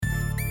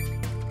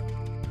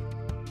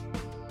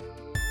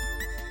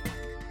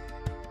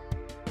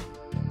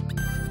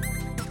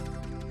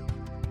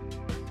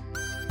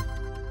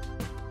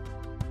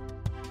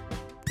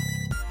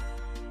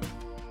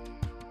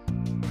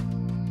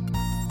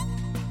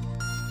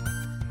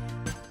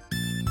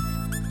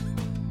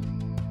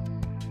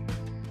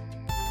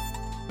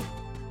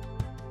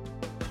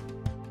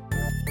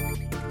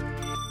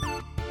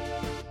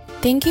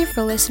Thank you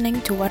for listening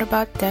to What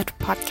About That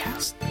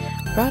podcast,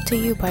 brought to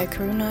you by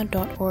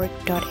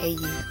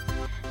karuna.org.au.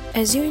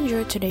 As you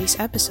enjoyed today's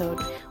episode,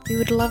 we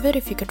would love it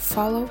if you could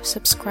follow,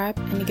 subscribe,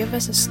 and give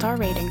us a star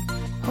rating,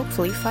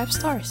 hopefully 5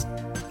 stars.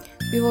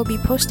 We will be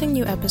posting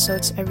new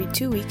episodes every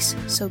 2 weeks,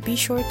 so be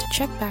sure to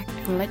check back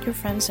and let your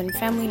friends and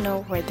family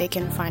know where they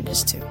can find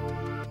us too.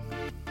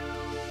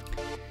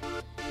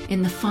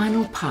 In the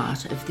final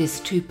part of this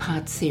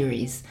 2-part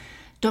series,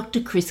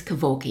 Dr. Chris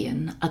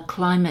Kevorkian, a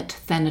climate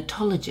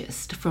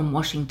thanatologist from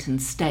Washington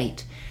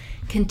State,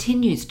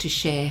 continues to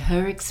share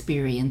her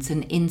experience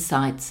and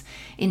insights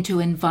into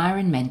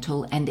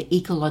environmental and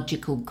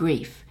ecological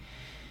grief.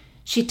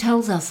 She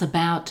tells us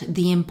about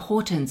the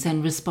importance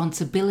and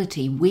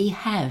responsibility we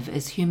have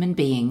as human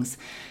beings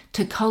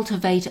to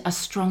cultivate a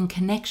strong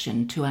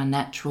connection to our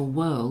natural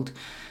world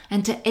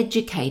and to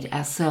educate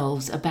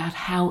ourselves about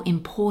how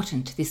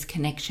important this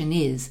connection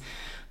is,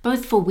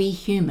 both for we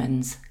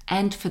humans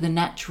and for the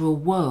natural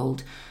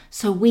world,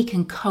 so we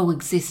can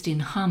coexist in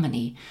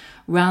harmony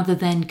rather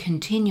than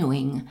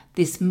continuing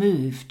this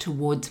move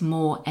towards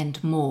more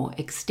and more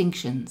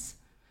extinctions.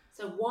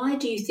 So why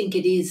do you think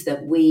it is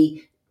that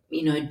we,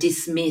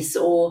 dismiss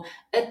or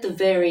at the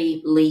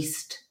very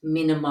least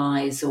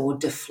minimize or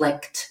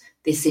deflect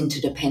this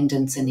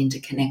interdependence and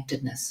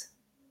interconnectedness?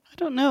 I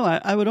don't know.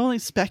 I would only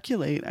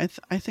speculate.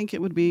 I think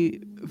it would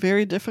be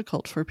very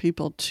difficult for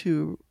people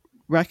to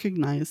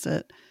recognize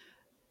it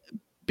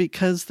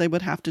because they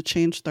would have to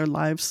change their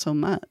lives so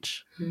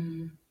much.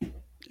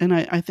 And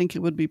I think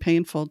it would be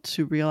painful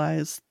to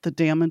realize the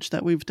damage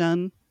that we've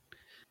done.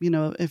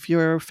 If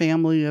you're a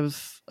family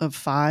of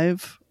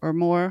 5 or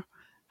more,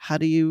 how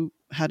do you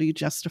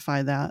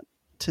justify that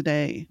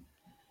today?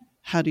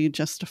 How do you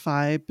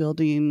justify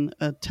building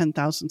a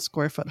 10,000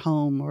 square foot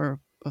home or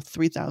a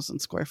 3,000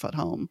 square foot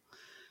home?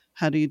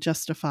 How do you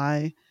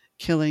justify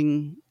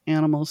killing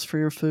animals for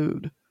your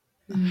food?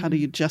 How do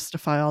you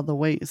justify all the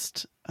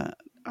waste?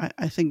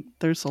 I think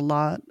there's a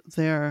lot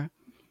there.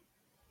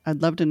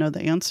 I'd love to know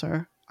the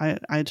answer.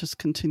 I just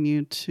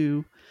continue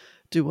to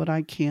do what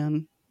I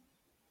can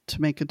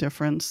to make a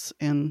difference.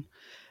 And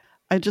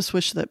I just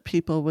wish that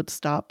people would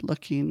stop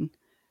looking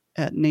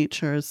at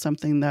nature as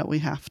something that we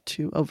have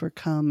to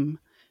overcome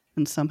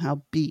and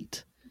somehow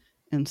beat,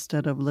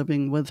 instead of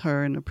living with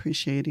her and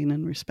appreciating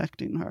and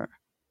respecting her.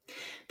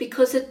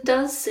 Because it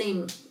does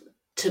seem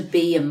to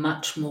be a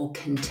much more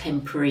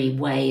contemporary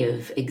way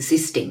of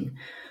existing.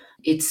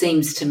 It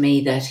seems to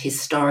me that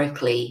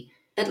historically,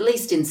 at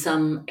least in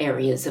some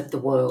areas of the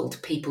world,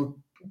 people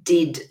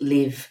did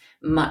live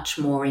much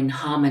more in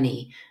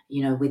harmony,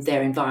 with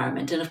their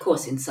environment. And of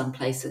course, in some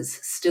places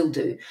still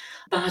do.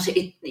 But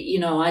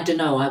I don't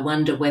know. I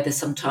wonder whether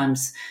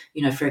sometimes,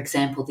 for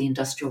example, the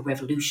Industrial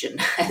Revolution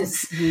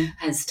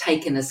has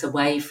taken us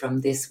away from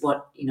this,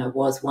 what,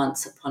 was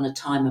once upon a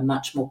time a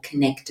much more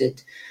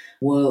connected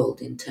world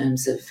in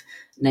terms of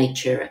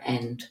nature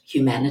and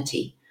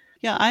humanity.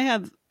 Yeah,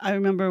 I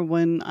remember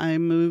when I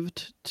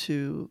moved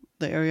to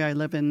the area I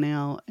live in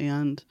now,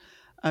 and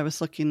I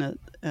was looking at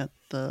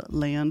the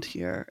land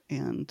here,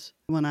 and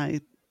when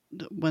a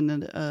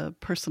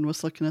person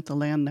was looking at the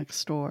land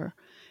next door,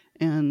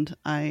 and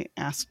I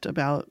asked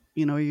about,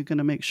 are you going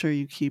to make sure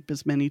you keep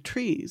as many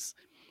trees?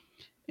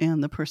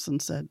 And the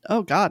person said,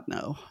 oh God,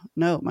 no,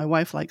 my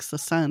wife likes the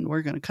sun.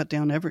 We're going to cut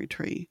down every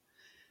tree.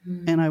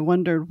 And I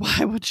wondered,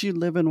 why would you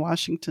live in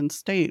Washington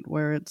State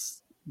where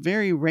it's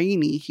very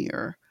rainy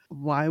here?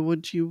 Why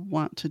would you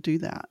want to do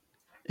that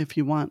if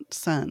you want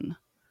sun?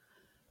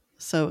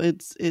 So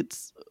it's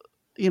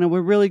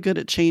we're really good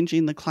at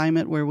changing the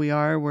climate where we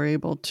are. We're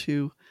able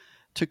to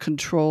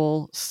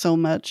control so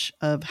much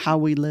of how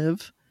we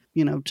live,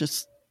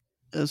 just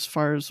as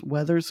far as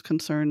weather's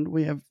concerned.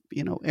 We have,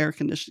 air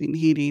conditioning,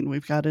 heating.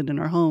 We've got it in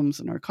our homes,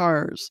 in our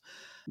cars.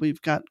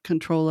 We've got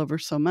control over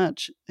so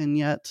much. And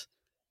yet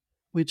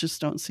we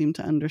just don't seem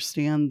to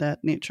understand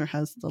that nature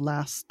has the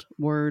last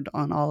word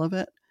on all of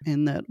it,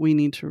 and that we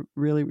need to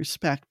really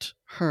respect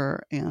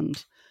her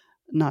and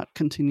not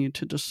continue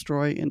to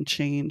destroy and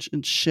change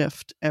and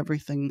shift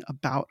everything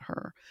about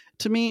her.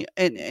 To me,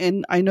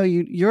 and I know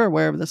you're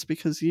aware of this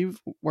because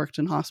you've worked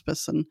in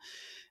hospice,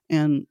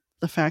 and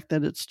the fact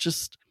that it's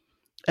just,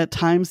 at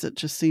times it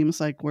just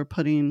seems like we're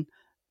putting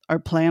our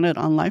planet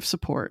on life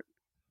support,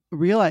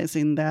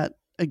 realizing that,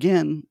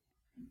 again,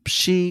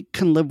 she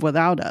can live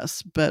without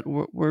us, but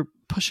we're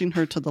pushing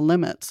her to the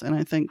limits. And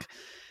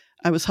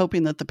I was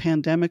hoping that the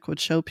pandemic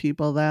would show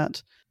people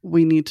that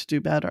we need to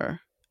do better,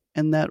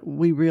 and that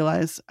we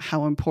realize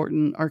how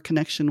important our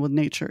connection with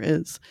nature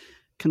is,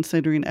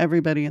 considering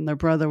everybody and their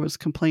brother was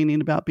complaining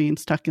about being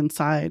stuck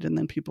inside. And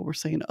then people were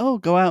saying, oh,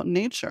 go out in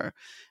nature.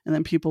 And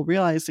then people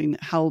realizing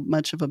how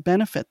much of a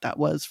benefit that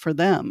was for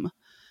them.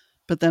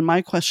 But then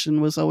my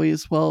question was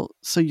always, well,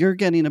 so you're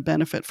getting a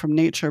benefit from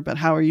nature, but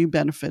how are you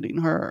benefiting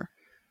her?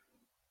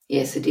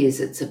 Yes, it is.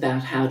 It's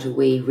about how do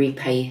we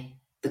repay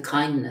the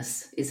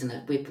kindness, isn't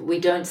it? We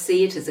don't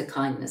see it as a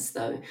kindness,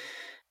 though.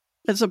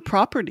 As a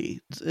property,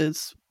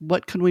 is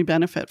what can we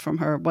benefit from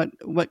her?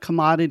 What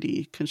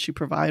commodity can she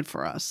provide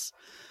for us?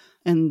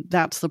 And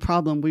that's the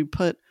problem. We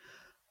put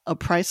a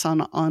price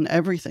on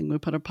everything. We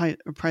put a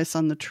price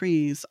on the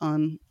trees,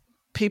 on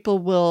people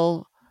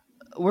will.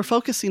 We're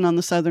focusing on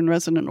the southern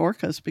resident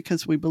orcas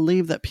because we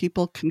believe that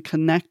people can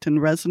connect and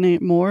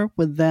resonate more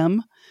with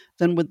them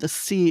than with the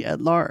sea at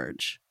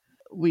large.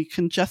 We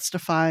can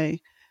justify,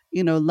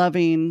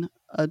 loving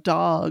a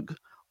dog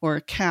or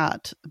a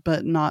cat,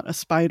 but not a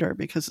spider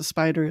because a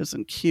spider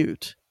isn't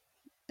cute,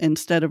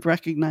 instead of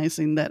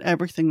recognizing that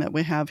everything that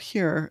we have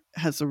here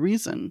has a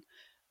reason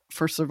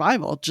for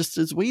survival, just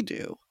as we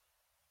do.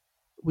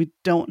 We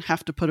don't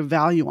have to put a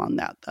value on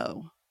that,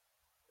 though.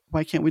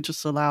 Why can't we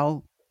just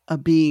allow a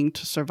being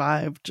to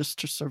survive just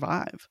to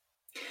survive?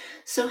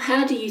 So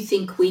how do you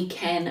think we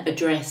can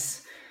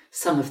address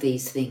some of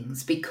these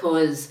things?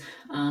 Because,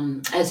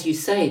 as you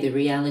say, the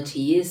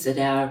reality is that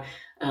our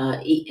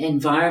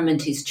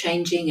environment is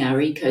changing, our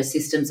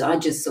ecosystems. I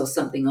just saw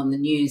something on the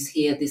news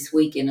here this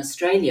week in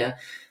Australia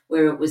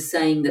where it was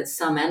saying that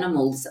some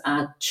animals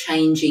are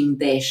changing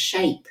their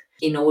shape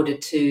in order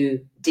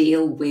to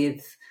deal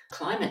with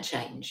climate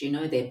change.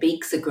 Their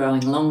beaks are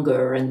growing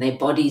longer and their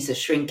bodies are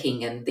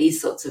shrinking, and these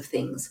sorts of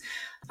things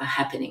are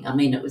happening. I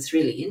mean, it was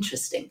really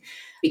interesting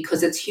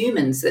because it's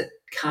humans that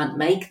can't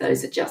make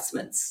those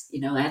adjustments.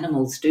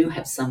 Animals do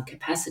have some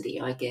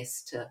capacity, I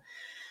guess, to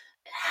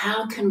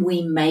how can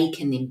we make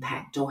an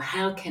impact, or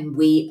how can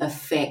we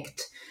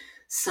affect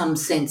some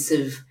sense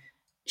of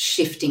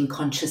shifting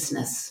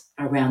consciousness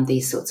around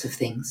these sorts of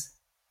things?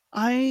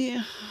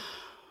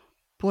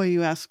 Boy,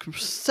 you ask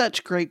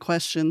such great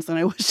questions, and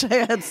I wish I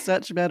had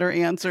such better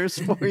answers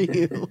for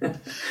you.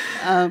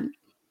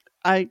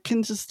 I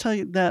can just tell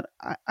you that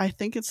I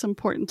think it's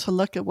important to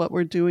look at what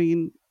we're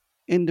doing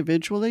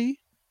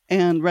individually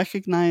and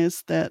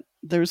recognize that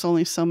there's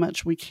only so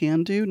much we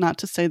can do. Not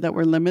to say that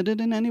we're limited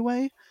in any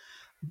way,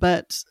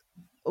 but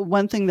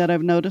one thing that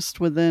I've noticed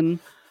within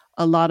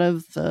a lot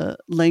of the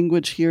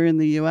language here in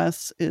the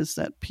U.S. is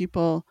that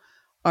people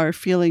are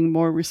feeling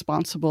more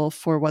responsible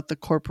for what the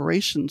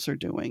corporations are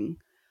doing,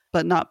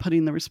 but not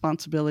putting the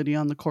responsibility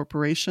on the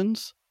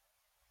corporations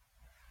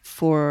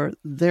for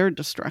their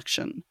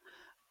destruction.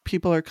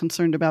 People are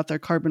concerned about their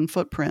carbon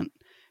footprint,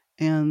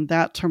 and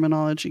that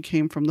terminology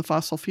came from the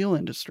fossil fuel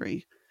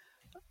industry,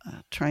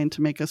 trying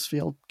to make us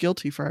feel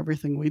guilty for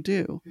everything we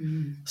do.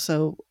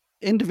 So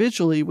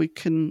individually, we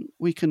can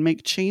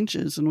make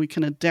changes and we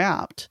can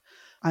adapt.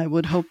 I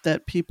would hope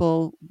that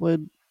people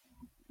would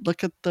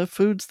look at the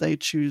foods they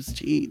choose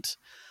to eat,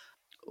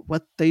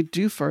 what they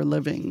do for a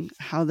living,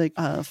 how they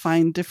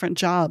find different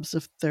jobs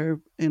if they're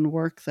in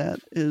work that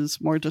is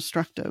more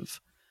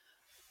destructive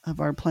of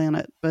our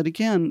planet. But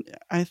again,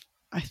 I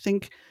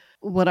think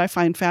what I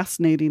find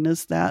fascinating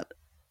is that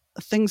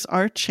things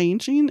are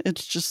changing.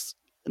 It's just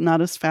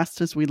not as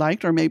fast as we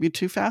liked, or maybe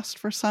too fast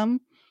for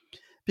some,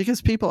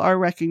 because people are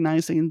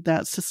recognizing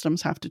that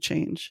systems have to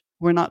change.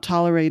 We're not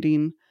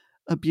tolerating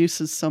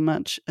abuses so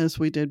much as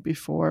we did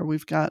before.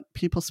 We've got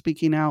people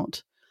speaking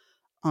out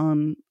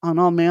on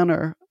all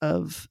manner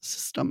of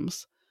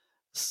systems.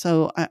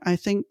 So I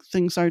think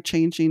things are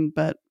changing,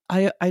 but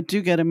I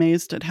do get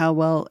amazed at how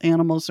well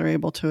animals are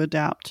able to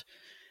adapt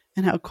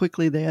and how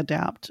quickly they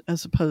adapt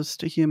as opposed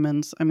to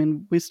humans. I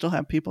mean, we still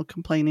have people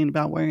complaining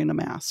about wearing a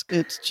mask.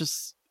 It's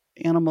just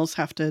animals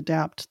have to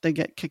adapt. They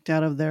get kicked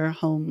out of their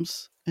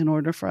homes in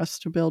order for us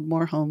to build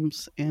more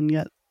homes, and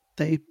yet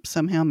they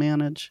somehow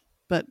manage.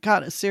 But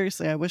God,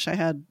 seriously, I wish I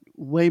had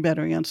way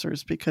better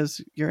answers,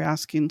 because you're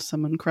asking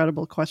some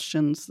incredible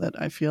questions that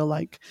I feel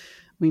like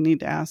we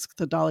need to ask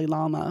the Dalai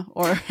Lama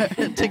or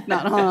Thich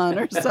Nhat Hanh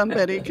or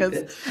somebody,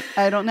 because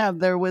I don't have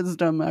their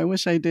wisdom. I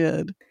wish I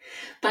did.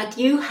 But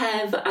you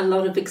have a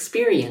lot of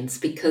experience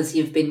because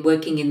you've been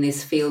working in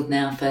this field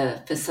now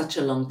for such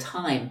a long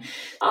time.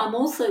 I'm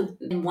also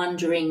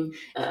wondering,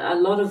 a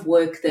lot of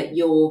work that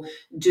you're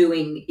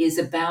doing is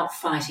about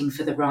fighting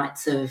for the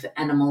rights of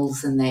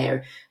animals and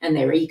their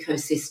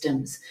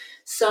ecosystems.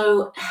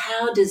 So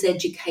how does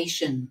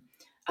education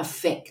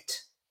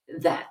affect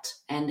that,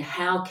 and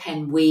how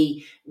can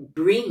we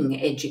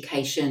bring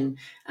education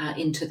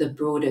into the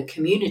broader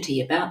community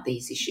about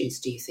these issues,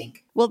 do you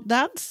think? Well,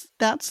 that's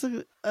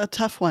a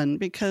tough one,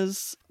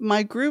 because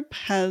my group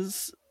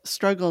has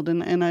struggled,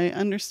 and I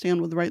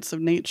understand with rights of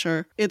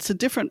nature, it's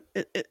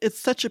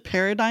such a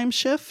paradigm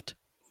shift.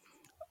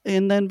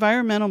 In the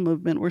environmental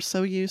movement, we're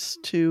so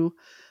used to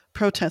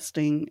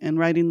protesting and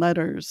writing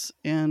letters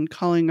and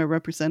calling our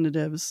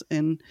representatives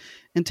and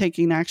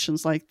taking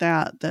actions like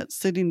that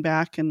sitting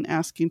back and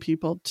asking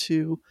people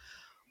to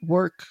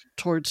work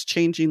towards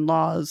changing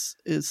laws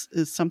is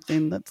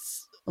something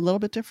that's a little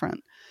bit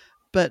different.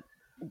 But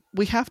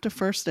we have to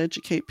first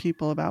educate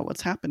people about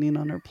what's happening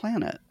on our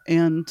planet.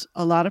 And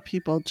a lot of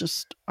people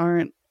just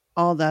aren't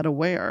all that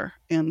aware.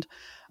 And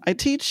I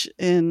teach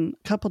in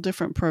a couple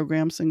different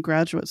programs in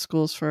graduate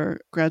schools for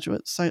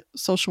graduate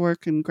social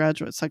work and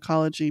graduate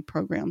psychology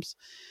programs.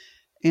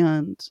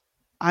 And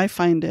I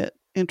find it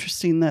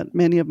interesting that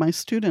many of my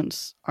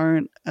students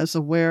aren't as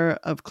aware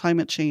of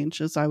climate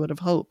change as I would have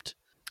hoped.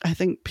 I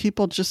think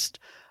people just,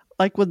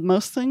 like with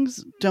most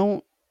things,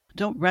 don't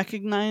don't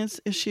recognize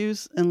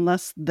issues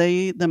unless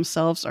they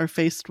themselves are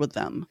faced with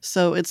them.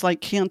 So it's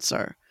like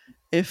cancer.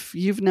 If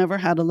you've never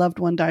had a loved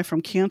one die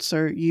from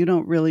cancer, you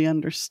don't really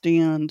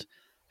understand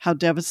how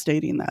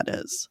devastating that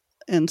is.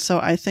 And so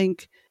I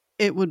think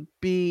it would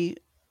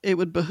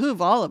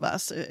behoove all of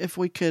us if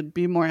we could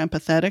be more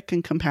empathetic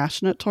and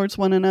compassionate towards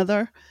one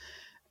another.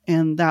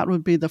 And that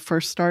would be the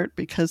first start,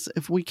 because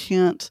if we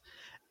can't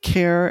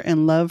care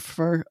and love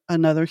for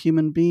another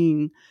human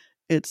being,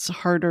 it's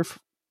harder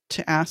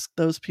to ask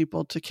those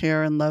people to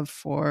care and love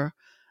for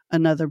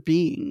another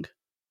being,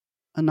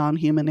 a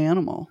non-human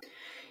animal.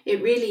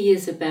 It really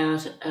is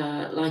about,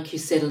 like you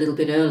said a little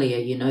bit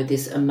earlier,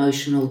 this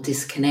emotional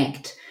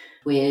disconnect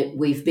where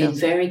we've been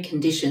very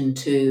conditioned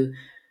to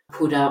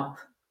put up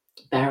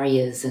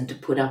barriers and to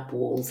put up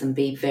walls and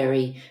be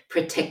very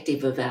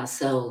protective of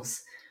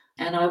ourselves.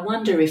 And I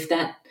wonder if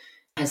that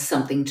has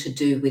something to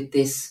do with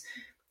this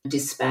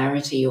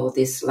disparity or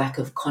this lack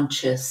of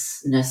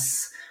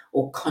consciousness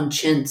or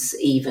conscience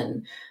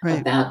even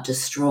about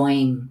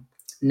destroying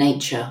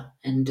nature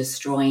and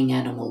destroying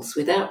animals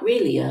without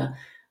really a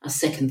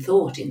second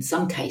thought in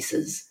some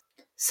cases.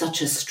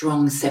 Such a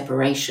strong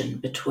separation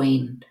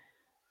between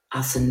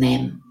us and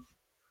them.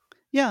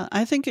 Yeah,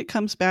 I think it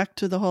comes back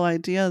to the whole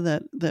idea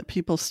that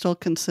people still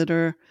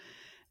consider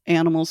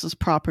animals as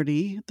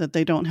property, that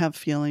they don't have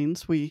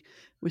feelings. We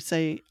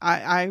say,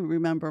 I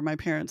remember my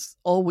parents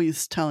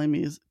always telling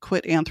me,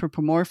 quit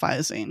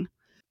anthropomorphizing.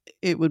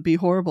 It would be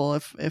horrible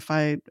if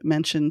I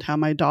mentioned how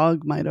my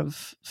dog might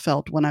have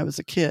felt when I was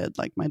a kid,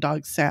 like my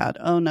dog's sad.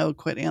 Oh no,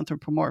 quit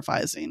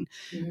anthropomorphizing.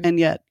 Mm-hmm. And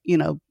yet,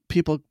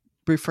 people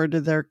refer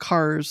to their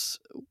cars,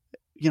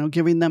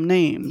 giving them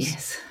names.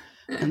 Yes.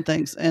 And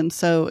things. And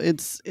so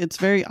it's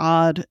very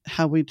odd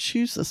how we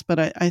choose this, but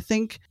I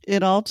think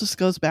it all just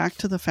goes back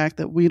to the fact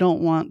that we don't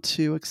want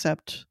to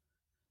accept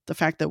the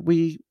fact that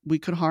we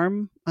could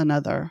harm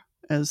another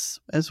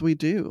as we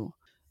do.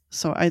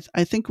 So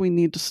I think we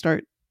need to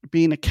start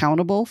being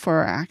accountable for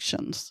our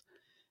actions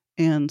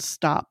and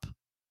stop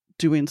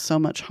doing so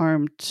much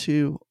harm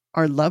to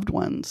our loved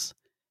ones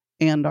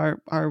and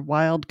our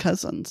wild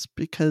cousins,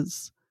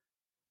 because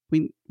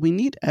we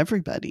need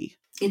everybody.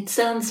 It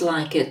sounds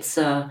like it's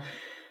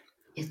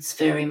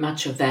very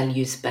much a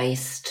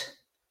values-based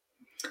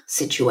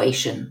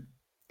situation.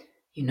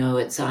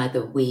 It's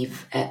either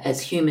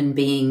as human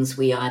beings,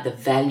 we either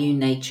value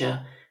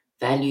nature,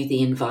 value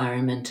the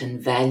environment, and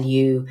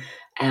value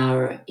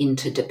our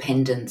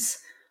interdependence,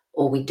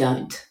 or we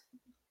don't.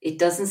 It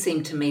doesn't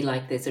seem to me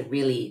like there's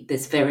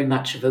very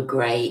much of a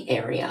gray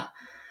area.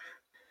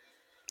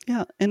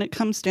 Yeah, and it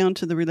comes down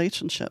to the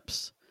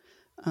relationships.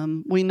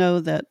 We know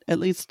that, at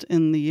least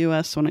in the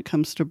U.S., when it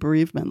comes to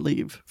bereavement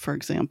leave, for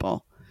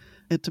example,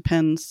 it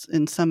depends.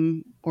 In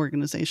some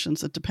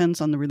organizations, it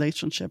depends on the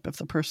relationship. If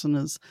the person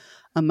is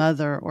a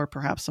mother or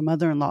perhaps a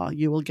mother-in-law,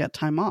 you will get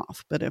time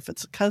off. But if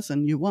it's a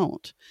cousin, you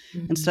won't.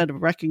 Mm-hmm. Instead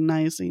of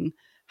recognizing,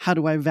 how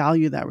do I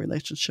value that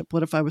relationship?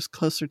 What if I was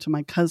closer to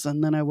my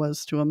cousin than I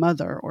was to a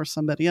mother or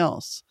somebody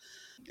else?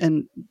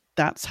 And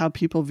that's how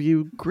people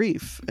view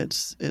grief.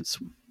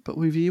 But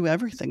we view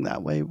everything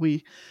that way.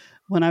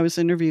 When I was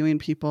interviewing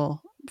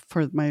people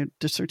for my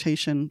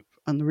dissertation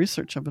on the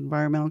research of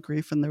environmental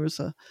grief, and there was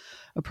a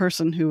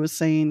person who was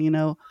saying,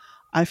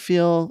 I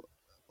feel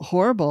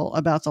horrible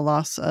about the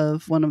loss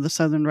of one of the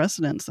Southern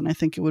residents, and I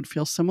think it would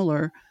feel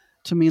similar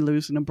to me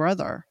losing a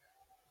brother.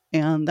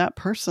 And that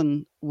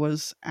person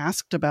was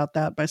asked about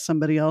that by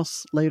somebody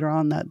else later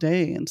on that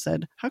day and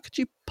said, how could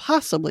you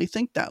possibly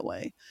think that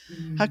way?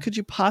 Mm-hmm. How could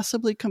you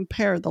possibly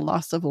compare the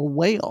loss of a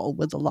whale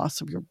with the loss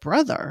of your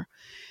brother?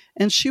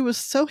 And she was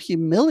so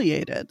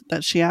humiliated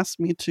that she asked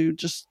me to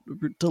just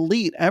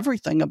delete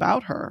everything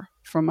about her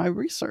from my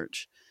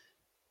research.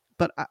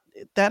 But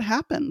that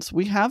happens.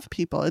 We have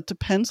people. It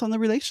depends on the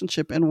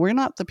relationship, and we're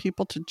not the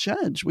people to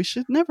judge. We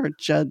should never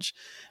judge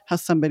how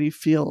somebody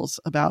feels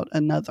about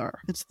another.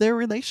 It's their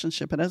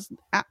relationship. It has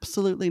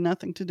absolutely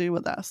nothing to do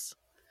with us.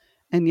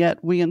 And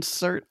yet we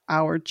insert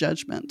our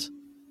judgment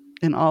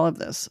in all of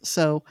this.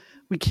 So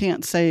we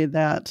can't say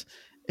that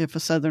if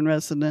a Southern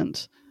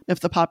resident, if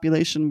the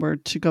population were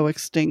to go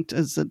extinct,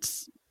 as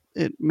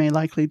it may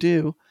likely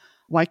do,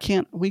 why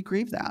can't we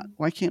grieve that?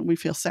 Why can't we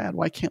feel sad?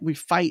 Why can't we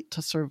fight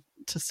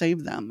to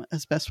save them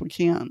as best we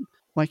can?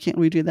 Why can't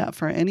we do that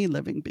for any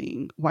living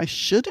being? Why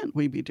shouldn't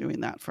we be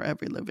doing that for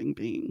every living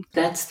being?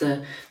 That's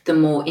the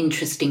more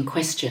interesting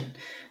question,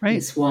 right?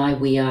 Is why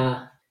we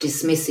are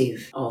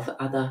dismissive of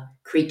other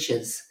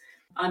creatures.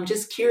 I'm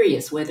just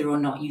curious whether or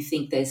not you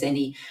think there's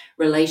any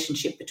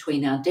relationship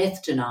between our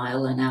death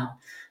denial and our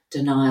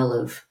denial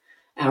of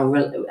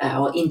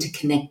our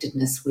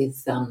interconnectedness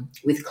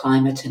with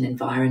climate and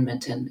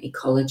environment and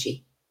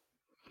ecology.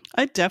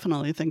 I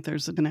definitely think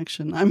there's a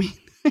connection. I mean,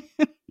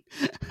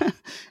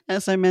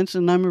 as I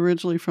mentioned, I'm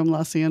originally from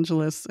Los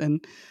Angeles,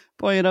 and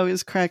boy, it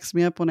always cracks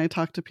me up when I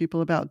talk to people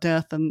about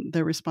death, and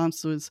their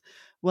response was,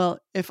 well,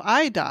 if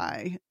I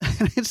die,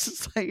 it's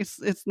just like,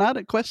 it's not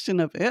a question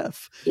of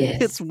if,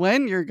 yes. It's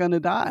when you're going to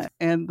die.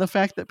 And the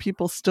fact that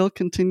people still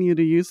continue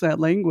to use that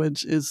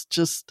language is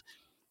just,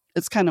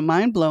 it's kind of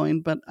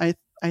mind-blowing, but I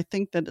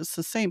think that it's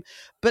the same.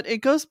 But it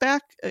goes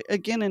back,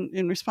 again,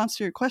 in response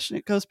to your question,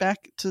 it goes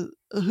back to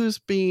who's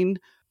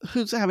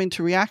having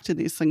to react to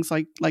these things,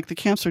 like the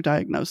cancer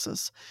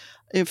diagnosis.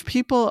 If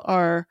people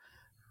are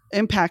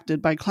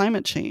impacted by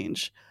climate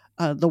change,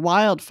 the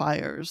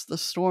wildfires, the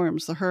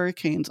storms, the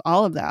hurricanes,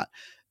 all of that,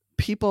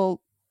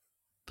 people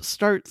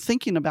start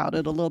thinking about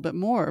it a little bit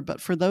more.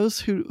 But for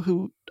those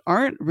who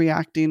aren't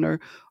reacting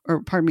or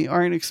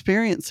aren't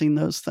experiencing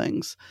those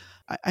things,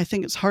 I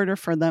think it's harder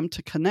for them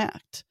to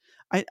connect.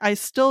 I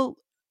still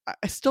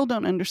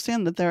don't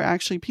understand that there are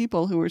actually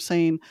people who are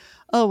saying,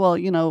 oh,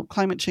 well,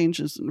 climate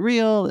change isn't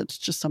real. It's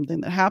just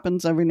something that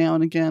happens every now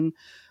and again,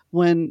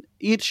 when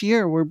each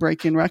year we're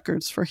breaking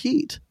records for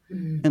heat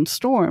and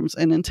storms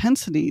and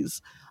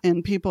intensities,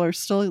 and people are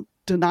still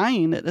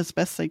denying it as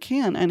best they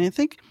can. And I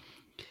think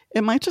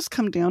it might just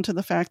come down to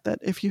the fact that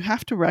if you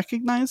have to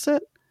recognize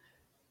it,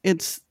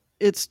 it's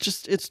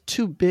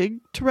too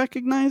big to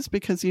recognize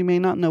because you may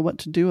not know what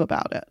to do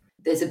about it.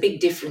 There's a big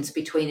difference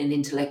between an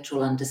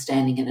intellectual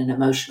understanding and an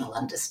emotional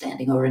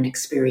understanding or an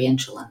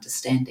experiential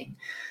understanding.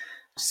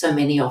 So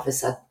many of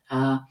us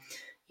are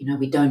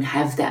we don't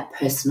have that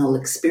personal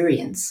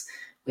experience.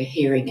 We're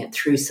hearing it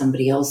through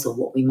somebody else or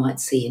what we might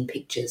see in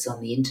pictures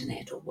on the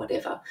internet or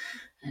whatever.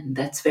 And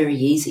that's very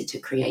easy to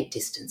create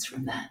distance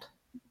from that.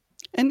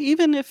 And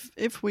even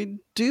if we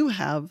do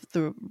have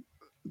the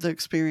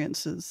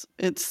experiences,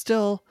 it's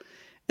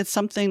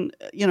something,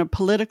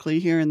 politically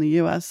here in the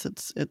U.S.,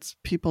 it's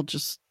people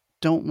just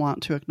don't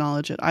want to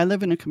acknowledge it. I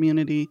live in a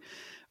community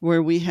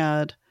where we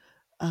had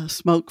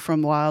smoke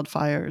from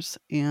wildfires,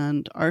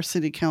 and our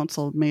city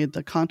council made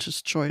the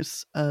conscious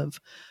choice of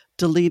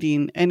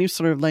deleting any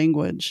sort of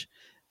language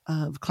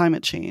of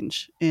climate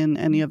change in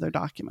any of their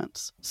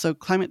documents. So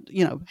climate,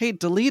 hey,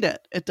 delete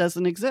it. It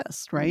doesn't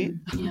exist, right?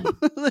 Yeah.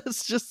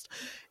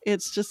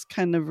 it's just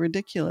kind of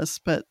ridiculous.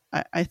 But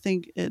I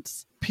think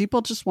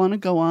people just want to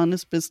go on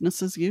as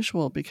business as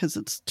usual because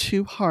it's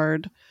too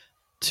hard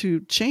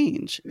to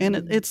change. And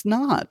it's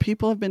not.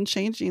 People have been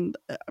changing.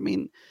 I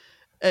mean,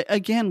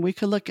 again, we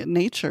could look at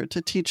nature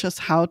to teach us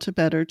how to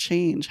better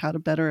change, how to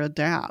better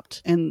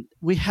adapt. And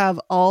we have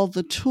all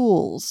the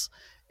tools.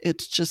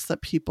 It's just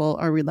that people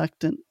are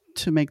reluctant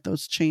to make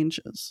those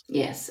changes.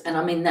 Yes. And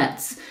I mean,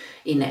 that's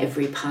in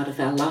every part of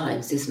our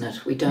lives, isn't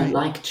it? We don't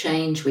like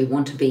change. We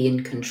want to be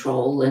in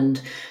control.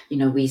 And,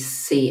 we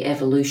see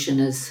evolution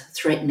as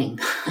threatening,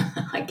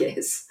 I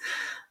guess.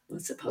 I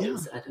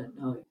suppose. Yeah. I don't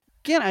know.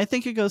 Again, I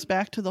think it goes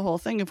back to the whole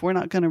thing. If we're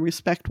not going to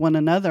respect one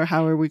another,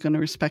 how are we going to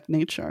respect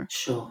nature?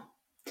 Sure.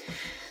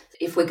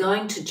 If we're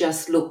going to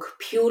just look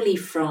purely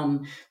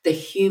from the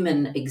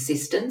human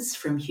existence,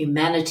 from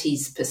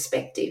humanity's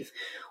perspective,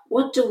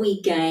 what do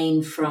we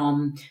gain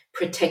from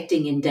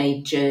protecting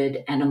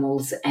endangered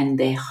animals and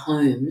their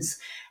homes?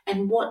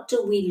 And what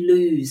do we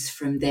lose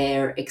from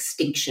their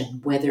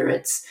extinction, whether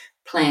it's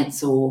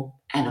plants or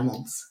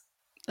animals?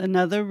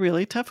 Another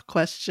really tough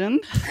question.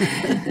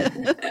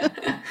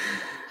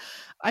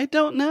 I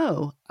don't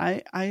know.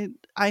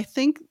 I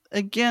think,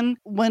 again,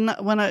 when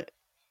I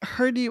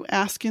heard you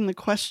asking the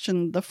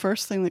question, the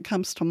first thing that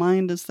comes to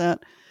mind is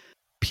that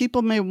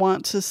people may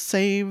want to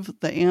save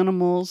the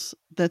animals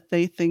that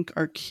they think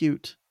are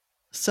cute.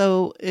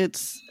 So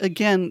it's,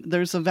 again,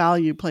 there's a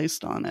value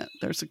placed on it.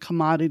 There's a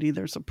commodity,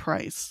 there's a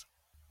price.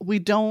 We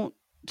don't,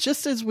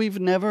 just as we've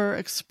never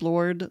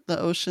explored the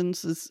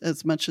oceans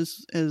as much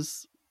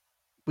as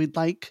we'd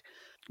like,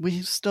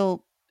 we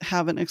still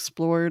haven't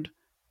explored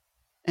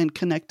and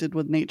connected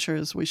with nature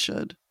as we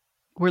should.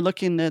 We're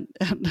looking at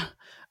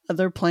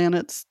other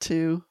planets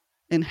to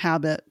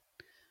inhabit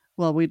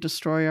while we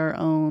destroy our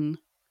own.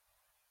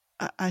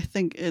 I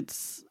think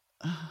it's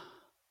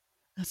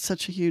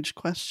such a huge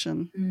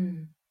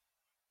question.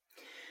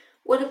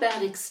 What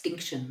about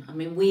extinction? I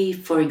mean, we,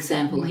 for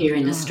example, here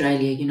in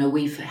Australia,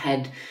 we've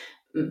had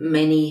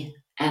many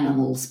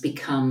animals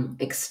become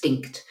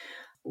extinct.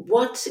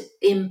 What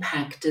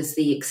impact does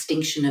the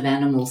extinction of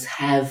animals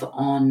have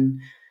on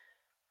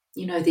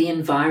the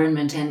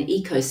environment and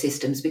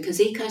ecosystems? Because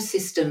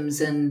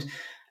ecosystems and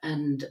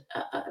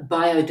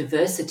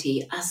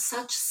biodiversity are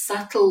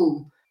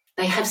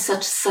they have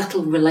such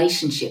subtle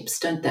relationships,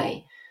 don't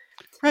they?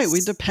 Right.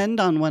 We depend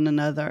on one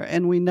another,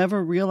 and we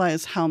never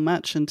realize how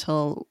much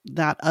until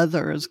that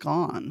other is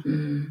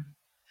gone.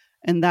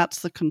 And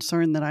that's the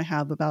concern that I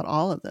have about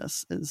all of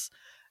this is,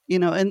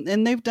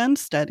 and they've done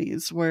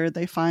studies where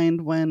they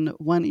find when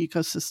one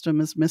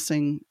ecosystem is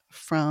missing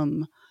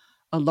from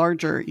a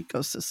larger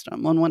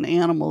ecosystem, when one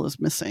animal is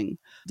missing,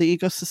 the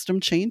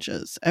ecosystem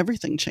changes,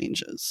 everything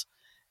changes.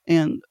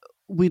 And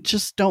we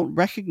just don't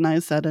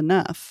recognize that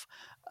enough.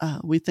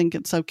 We think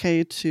it's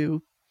okay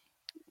to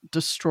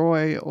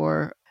destroy,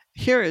 or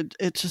here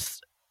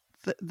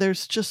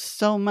there's just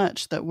so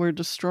much that we're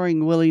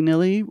destroying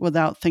willy-nilly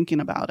without thinking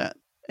about it.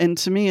 And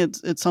to me,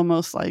 it's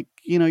almost like,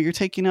 you're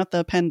taking out the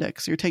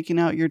appendix, you're taking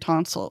out your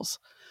tonsils,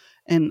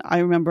 And I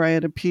remember I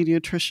had a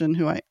pediatrician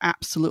who I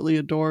absolutely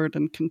adored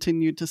and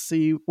continued to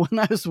see when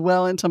I was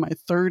well into my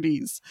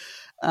 30s.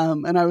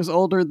 And I was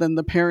older than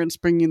the parents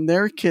bringing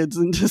their kids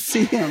in to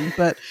see him.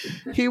 But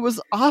he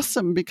was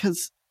awesome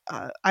because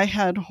I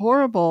had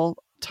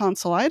horrible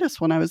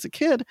tonsillitis when I was a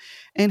kid,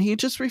 and he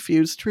just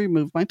refused to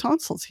remove my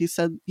tonsils. He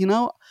said,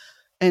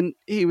 and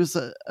he was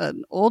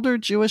an older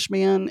Jewish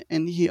man,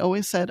 and he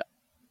always said,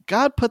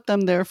 God put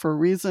them there for a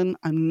reason.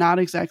 I'm not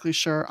exactly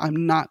sure.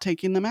 I'm not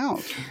taking them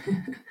out.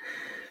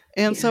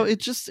 And so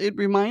it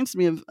reminds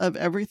me of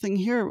everything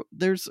here.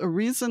 There's a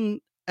reason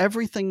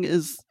everything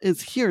is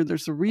here.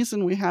 There's a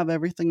reason we have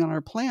everything on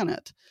our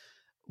planet.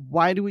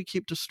 Why do we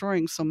keep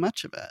destroying so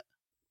much of it?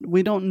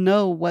 We don't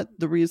know what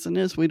the reason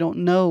is. We don't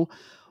know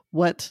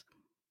what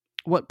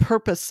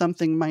purpose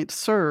something might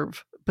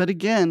serve. But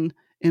again,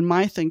 in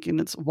my thinking,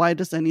 it's why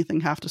does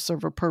anything have to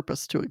serve a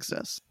purpose to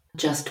exist?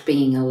 Just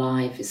being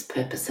alive is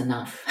purpose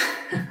enough.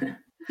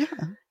 Yeah.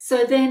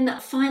 So then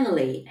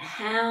finally,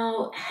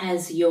 how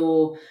has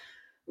your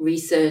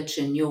research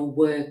and your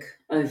work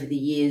over the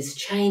years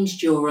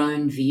changed your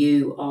own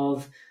view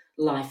of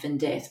life and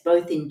death,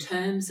 both in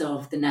terms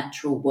of the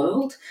natural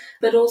world,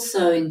 but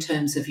also in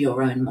terms of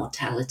your own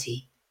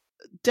mortality?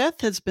 Death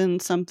has been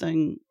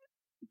something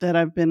that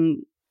I've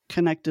been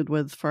connected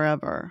with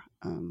forever,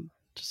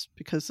 just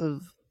because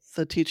of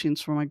the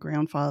teachings from my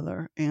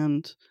grandfather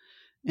and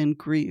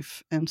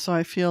grief. And so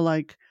I feel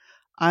like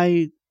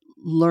I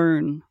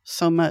learn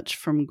so much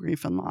from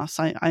grief and loss.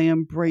 I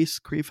embrace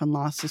grief and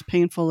loss. As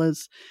painful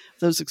as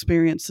those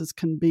experiences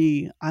can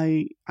be,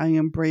 I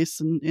embrace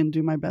and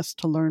do my best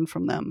to learn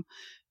from them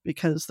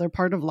because they're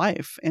part of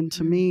life. And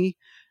to me,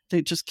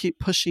 they just keep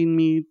pushing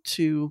me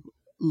to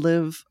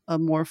live a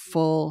more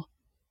full,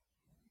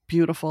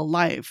 beautiful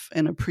life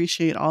and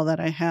appreciate all that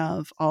I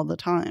have all the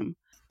time.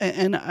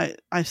 And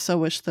I so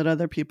wish that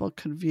other people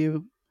could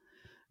view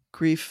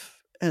grief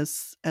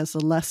as a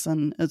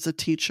lesson, as a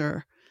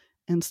teacher,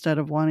 instead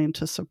of wanting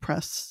to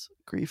suppress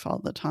grief all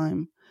the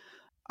time.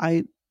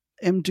 I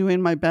am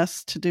doing my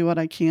best to do what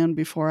I can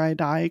before I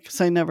die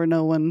because I never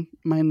know when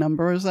my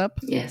number is up.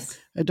 Yes.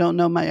 I don't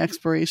know my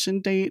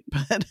expiration date,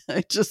 but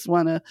I just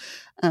want to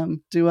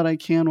do what I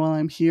can while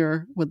I'm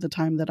here with the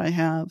time that I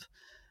have.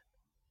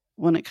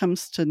 When it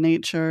comes to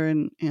nature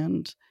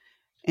and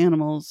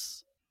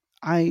animals,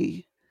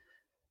 I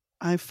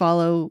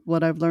follow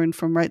what I've learned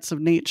from Rights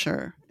of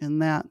Nature, in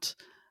that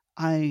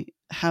I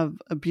have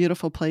a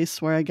beautiful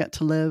place where I get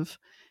to live,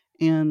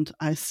 and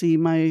I see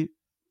my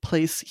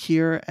place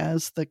here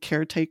as the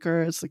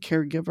caretaker, as the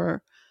caregiver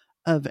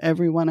of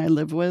everyone I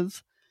live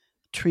with: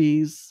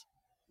 trees,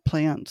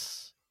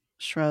 plants,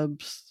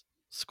 shrubs,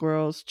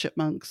 squirrels,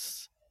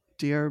 chipmunks,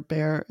 deer,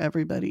 bear,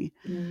 everybody.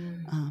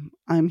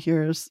 I'm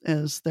here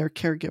as their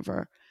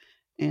caregiver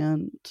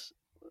and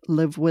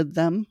live with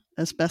them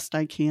as best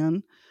I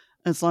can.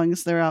 As long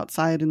as they're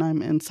outside and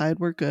I'm inside,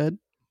 we're good.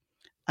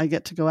 I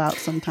get to go out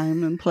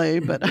sometime and play,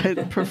 but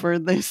I'd prefer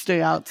they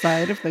stay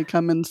outside. If they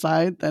come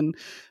inside, then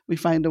we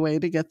find a way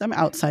to get them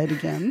outside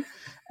again.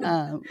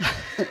 And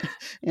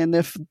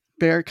if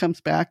bear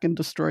comes back and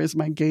destroys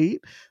my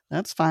gate,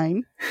 that's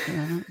fine.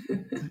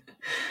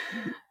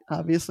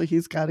 Obviously,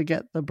 he's got to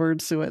get the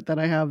bird suet that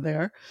I have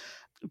there.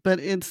 But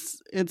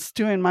it's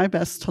doing my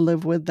best to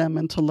live with them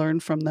and to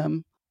learn from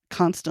them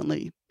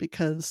constantly,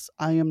 because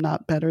I am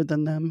not better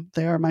than them.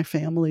 They are my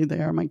family. They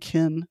are my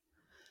kin.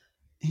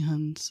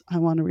 And I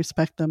want to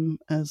respect them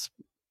as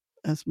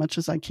much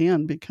as I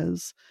can,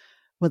 because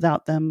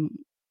without them,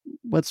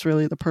 what's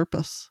really the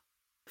purpose?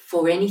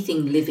 For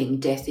anything living,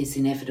 death is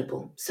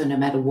inevitable. So no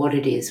matter what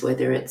it is,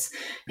 whether it's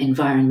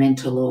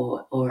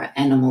environmental or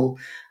animal,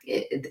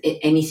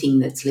 anything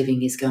that's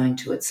living is going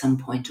to at some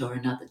point or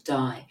another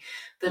die.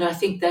 But I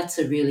think that's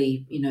a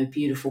really,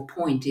 beautiful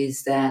point,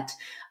 is that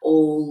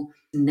all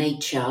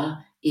nature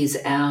is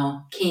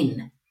our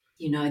kin.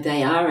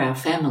 They are our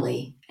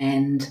family,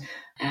 and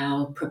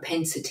our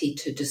propensity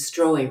to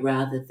destroy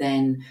rather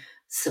than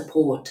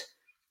support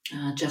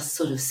just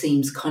sort of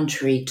seems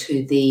contrary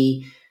to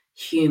the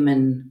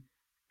human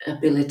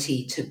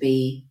ability to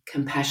be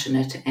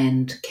compassionate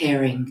and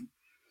caring.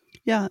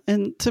 Yeah,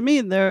 and to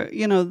me,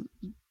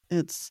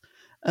 it's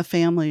a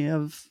family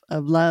of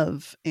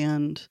love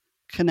and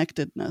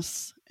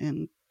connectedness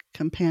and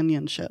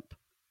companionship.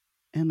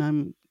 And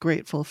I'm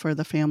grateful for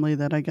the family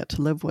that I get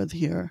to live with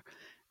here,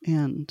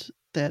 and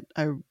that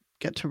I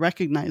get to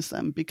recognize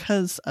them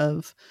because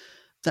of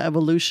the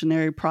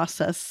evolutionary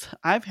process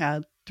I've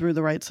had through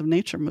the Rights of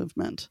Nature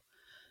movement,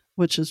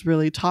 which has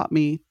really taught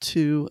me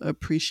to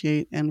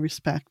appreciate and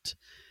respect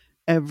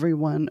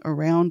everyone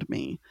around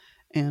me.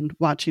 And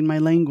watching my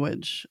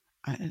language,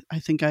 I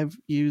think I've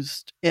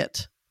used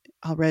it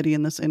already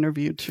in this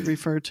interview to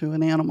refer to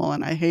an animal,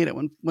 and I hate it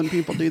when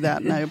people do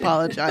that, and I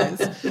apologize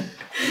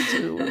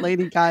to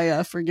Lady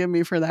Gaia. Forgive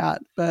me for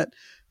that. But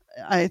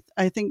I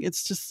think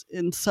it's just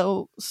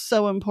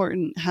so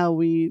important how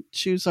we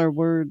choose our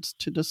words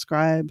to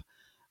describe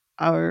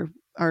our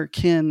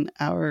kin,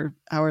 our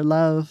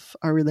love,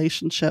 our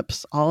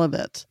relationships, all of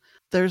it.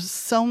 There's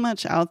so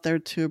much out there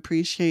to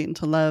appreciate and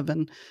to love.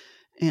 And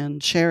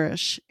and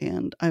cherish.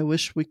 And I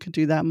wish we could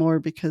do that more,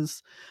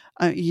 because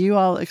you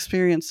all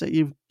experience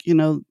it.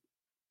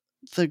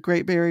 The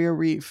Great Barrier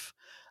Reef,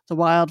 the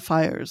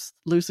wildfires,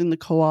 losing the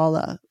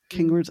koala,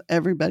 kingbirds,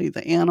 everybody,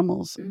 the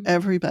animals,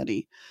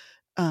 everybody.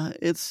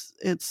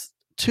 It's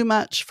too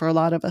much for a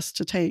lot of us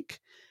to take.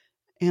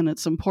 And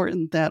it's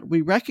important that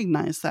we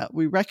recognize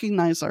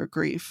our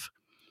grief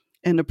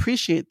and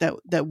appreciate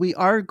that we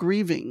are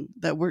grieving,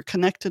 that we're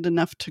connected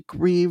enough to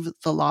grieve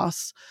the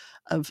loss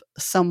of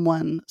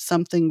someone,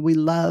 something we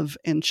love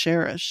and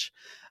cherish.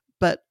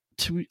 But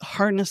to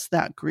harness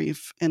that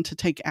grief and to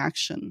take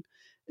action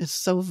is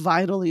so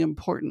vitally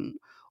important,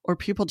 or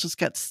people just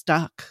get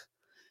stuck.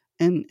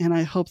 And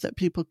I hope that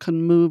people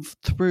can move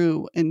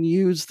through and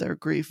use their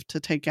grief to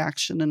take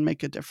action and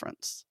make a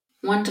difference.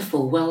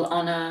 Wonderful. Well,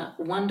 on a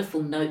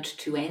wonderful note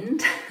to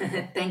end,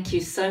 thank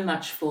you so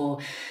much for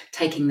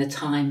taking the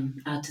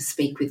time to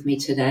speak with me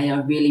today. I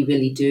really,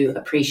 really do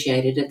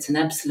appreciate it. It's an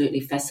absolutely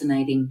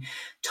fascinating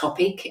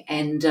topic,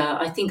 and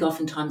I think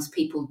oftentimes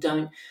people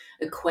don't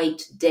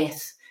equate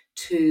death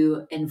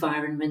to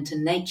environment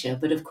and nature,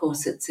 but of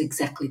course it's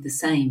exactly the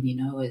same,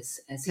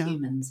 as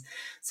humans.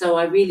 So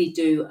I really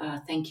do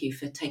thank you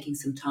for taking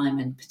some time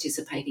and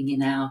participating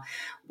in our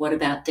What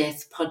About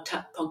Death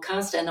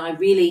podcast, and I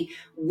really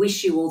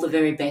wish you all the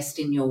very best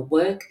in your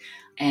work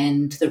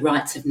and the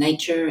rights of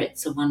nature.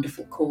 It's a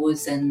wonderful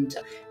cause, and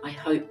I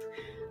hope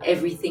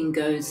everything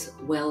goes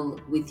well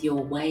with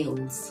your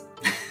whales.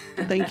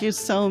 Thank you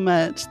so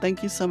much.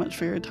 Thank you so much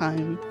for your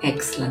time.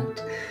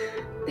 Excellent.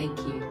 Thank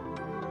you.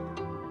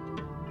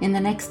 In the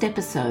next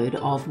episode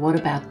of What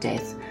About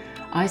Death,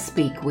 I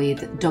speak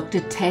with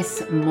Dr.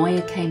 Tess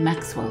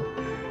Moyake-Maxwell,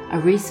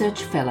 a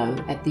research fellow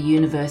at the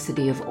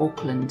University of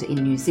Auckland in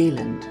New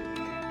Zealand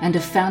and a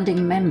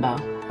founding member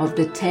of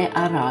the Te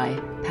Arai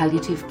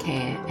Palliative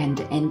Care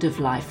and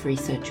End-of-Life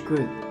Research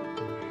Group.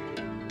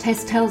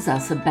 Tess tells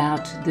us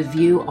about the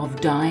view of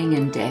dying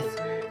and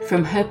death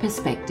from her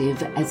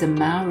perspective as a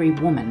Maori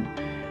woman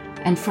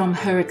and from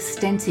her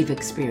extensive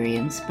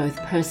experience,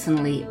 both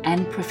personally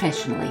and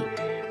professionally,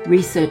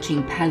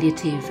 researching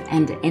palliative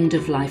and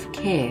end-of-life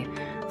care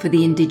for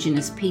the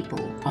Indigenous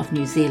people of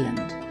New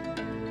Zealand.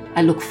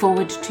 I look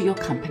forward to your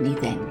company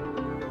then.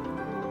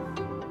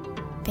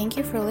 Thank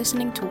you for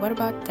listening to What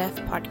About Death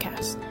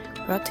podcast,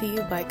 brought to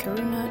you by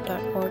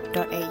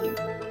karuna.org.au.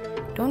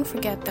 Don't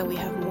forget that we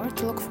have more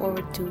to look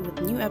forward to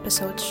with new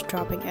episodes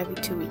dropping every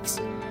 2 weeks.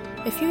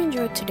 If you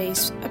enjoyed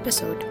today's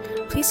episode,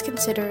 please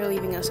consider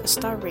leaving us a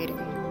star rating,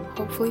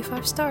 hopefully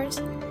 5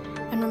 stars.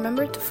 And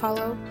remember to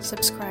follow,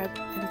 subscribe,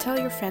 and tell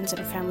your friends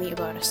and family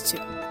about us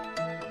too.